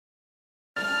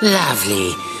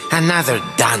Lovely. Another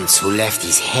dunce who left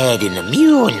his head in the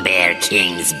Mune Bear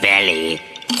King's belly.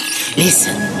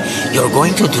 Listen, you're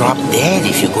going to drop dead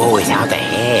if you go without a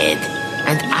head.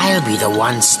 And I'll be the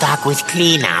one stuck with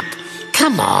cleanup.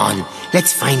 Come on,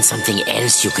 let's find something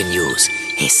else you can use.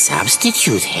 A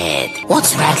substitute head.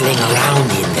 What's rattling around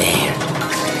in there?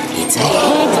 It's a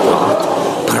head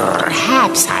pot.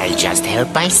 Perhaps I'll just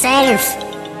help myself.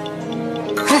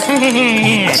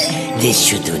 This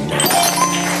should do nothing.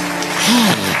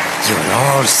 You're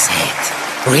all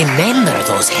set. Remember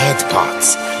those head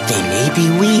pots. They may be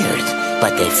weird,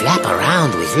 but they flap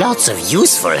around with lots of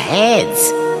useful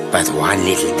heads. But one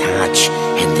little touch,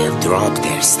 and they'll drop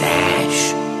their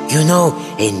stash. You know,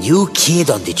 a new kid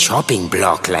on the chopping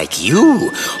block like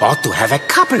you ought to have a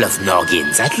couple of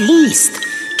noggins at least.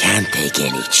 Can't take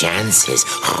any chances.